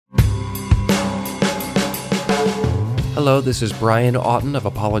Hello, this is Brian Auten of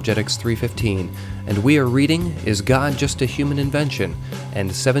Apologetics 315, and we are reading Is God Just a Human Invention?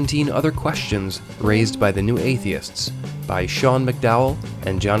 And 17 Other Questions Raised by the New Atheists by Sean McDowell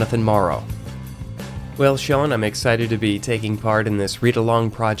and Jonathan Morrow. Well, Sean, I'm excited to be taking part in this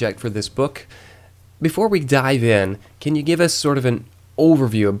read-along project for this book. Before we dive in, can you give us sort of an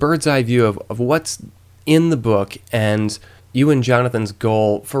overview, a bird's-eye view of what's in the book and you and Jonathan's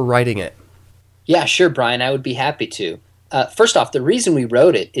goal for writing it? Yeah, sure, Brian. I would be happy to. First off, the reason we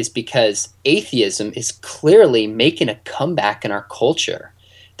wrote it is because atheism is clearly making a comeback in our culture.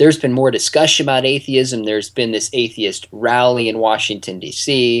 There's been more discussion about atheism. There's been this atheist rally in Washington,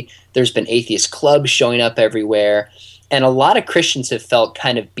 D.C. There's been atheist clubs showing up everywhere. And a lot of Christians have felt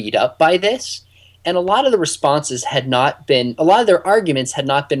kind of beat up by this. And a lot of the responses had not been, a lot of their arguments had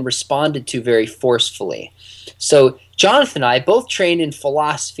not been responded to very forcefully. So Jonathan and I, both trained in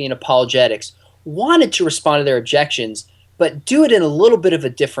philosophy and apologetics, wanted to respond to their objections, but do it in a little bit of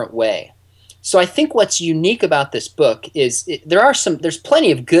a different way. So I think what's unique about this book is there's plenty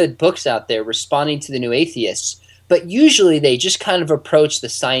of good books out there responding to the new atheists, but usually they just kind of approach the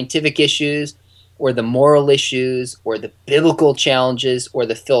scientific issues or the moral issues or the biblical challenges or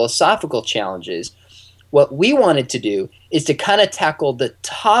the philosophical challenges. What we wanted to do is to kind of tackle the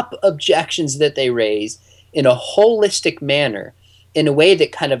top objections that they raise in a holistic manner, in a way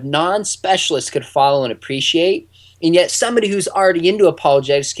that kind of non-specialists could follow and appreciate, and yet somebody who's already into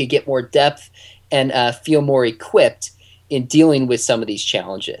apologetics could get more depth and feel more equipped in dealing with some of these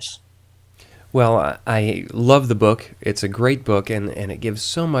challenges. Well, I love the book. It's a great book, and it gives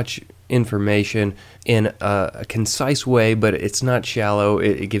so much information in a concise way, but it's not shallow.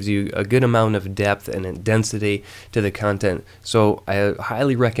 It gives you a good amount of depth and density to the content. So I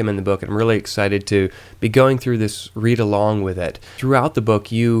highly recommend the book. I'm really excited to be going through this read along with it. Throughout the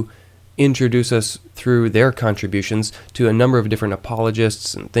book, you introduce us through their contributions to a number of different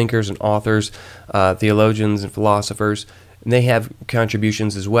apologists and thinkers and authors, theologians and philosophers. And they have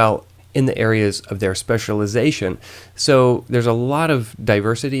contributions as well in the areas of their specialization. So there's a lot of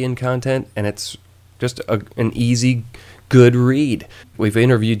diversity in content, and it's just an easy, good read. We've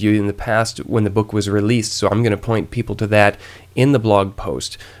interviewed you in the past when the book was released, so I'm going to point people to that in the blog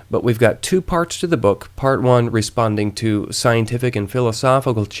post. But we've got two parts to the book. Part one responding to scientific and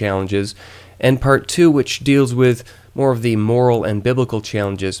philosophical challenges, and part two which deals with more of the moral and biblical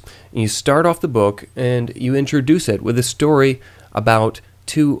challenges. And you start off the book and you introduce it with a story about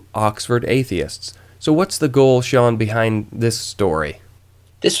two Oxford atheists. So what's the goal, Sean, behind this story?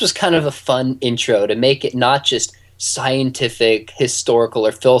 This was kind of a fun intro to make it not just scientific, historical,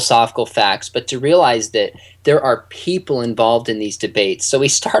 or philosophical facts, but to realize that there are people involved in these debates. So we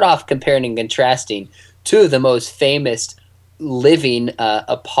start off comparing and contrasting two of the most famous living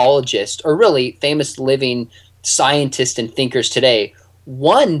apologists, or really famous living scientists and thinkers today.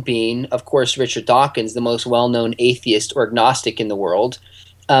 One being, of course, Richard Dawkins, the most well-known atheist or agnostic in the world.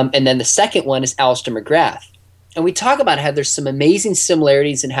 And then the second one is Alister McGrath. And we talk about how there's some amazing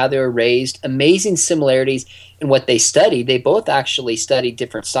similarities in how they were raised, amazing similarities in what they studied. They both actually studied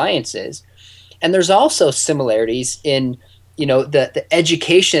different sciences. And there's also similarities in, the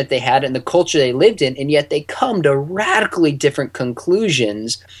education that they had and the culture they lived in, and yet they come to radically different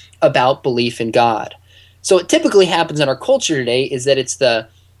conclusions about belief in God. So what typically happens in our culture today is that it's the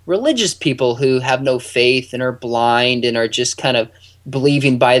religious people who have no faith and are blind and are just kind of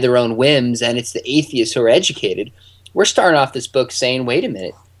believing by their own whims, and it's the atheists who are educated. We're starting off this book saying, wait a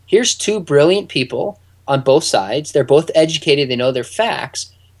minute, here's two brilliant people on both sides. They're both educated, they know their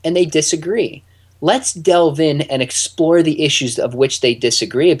facts, and they disagree. Let's delve in and explore the issues of which they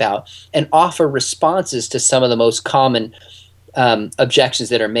disagree about and offer responses to some of the most common objections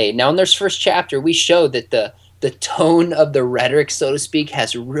that are made. Now, in this first chapter, we show that the tone of the rhetoric, so to speak,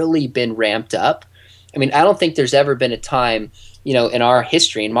 has really been ramped up. I mean, I don't think there's ever been a time, in our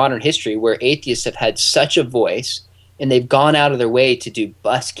history, in modern history, where atheists have had such a voice, and they've gone out of their way to do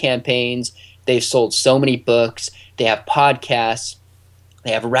bus campaigns. They've sold so many books. They have podcasts.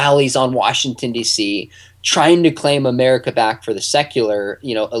 They have rallies on Washington, D.C., trying to claim America back for the secular,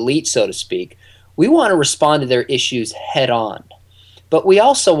 elite, so to speak. We want to respond to their issues head on, but we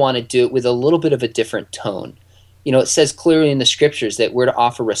also want to do it with a little bit of a different tone. It says clearly in the scriptures that we're to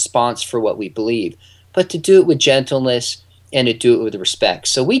offer response for what we believe, but to do it with gentleness and to do it with respect.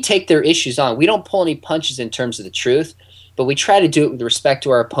 So we take their issues on. We don't pull any punches in terms of the truth, but we try to do it with respect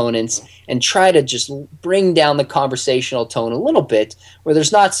to our opponents and try to just bring down the conversational tone a little bit, where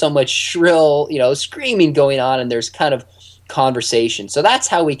there's not so much shrill, screaming going on, and there's kind of conversation. So that's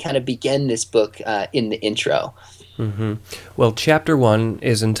how we kind of begin this book in the intro. Mm-hmm. Well, chapter 1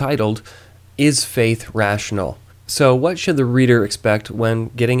 is entitled, Is Faith Rational? So what should the reader expect when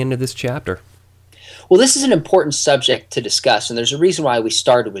getting into this chapter? Well, this is an important subject to discuss, and there's a reason why we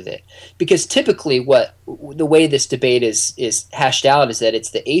started with it. Because typically the way this debate is hashed out is that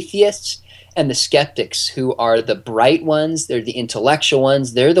it's the atheists and the skeptics who are the bright ones, they're the intellectual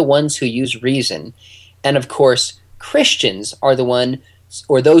ones, they're the ones who use reason. And of course, Christians are the one,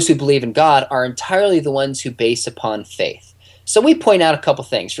 or those who believe in God are entirely the ones who base upon faith. So we point out a couple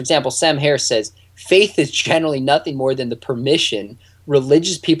things. For example, Sam Harris says, faith is generally nothing more than the permission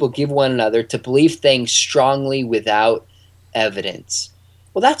religious people give one another to believe things strongly without evidence.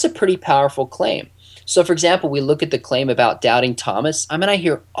 Well, that's a pretty powerful claim. So, for example, we look at the claim about doubting Thomas. I mean, I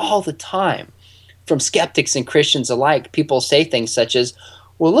hear all the time from skeptics and Christians alike, people say things such as,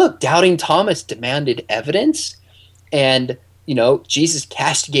 well, look, doubting Thomas demanded evidence, and, Jesus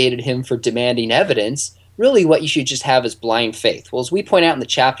castigated him for demanding evidence. Really, what you should just have is blind faith. Well, as we point out in the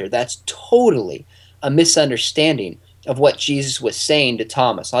chapter, that's totally a misunderstanding of what Jesus was saying to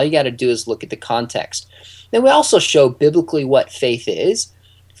Thomas. All you got to do is look at the context. Then we also show biblically what faith is.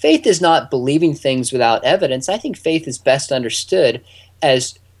 Faith is not believing things without evidence. I think faith is best understood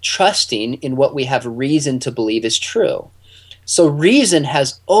as trusting in what we have reason to believe is true. So reason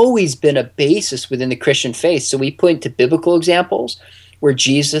has always been a basis within the Christian faith. So we point to biblical examples where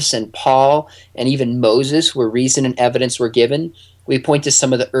Jesus and Paul and even Moses, where reason and evidence were given. We point to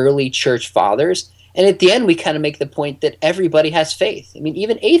some of the early church fathers. And at the end, we kind of make the point that everybody has faith. I mean,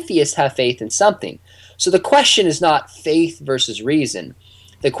 even atheists have faith in something. So the question is not faith versus reason.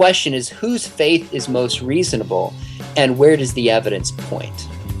 The question is whose faith is most reasonable and where does the evidence point?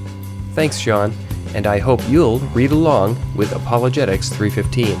 Thanks, Sean, and I hope you'll read along with Apologetics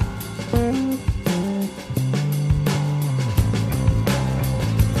 315.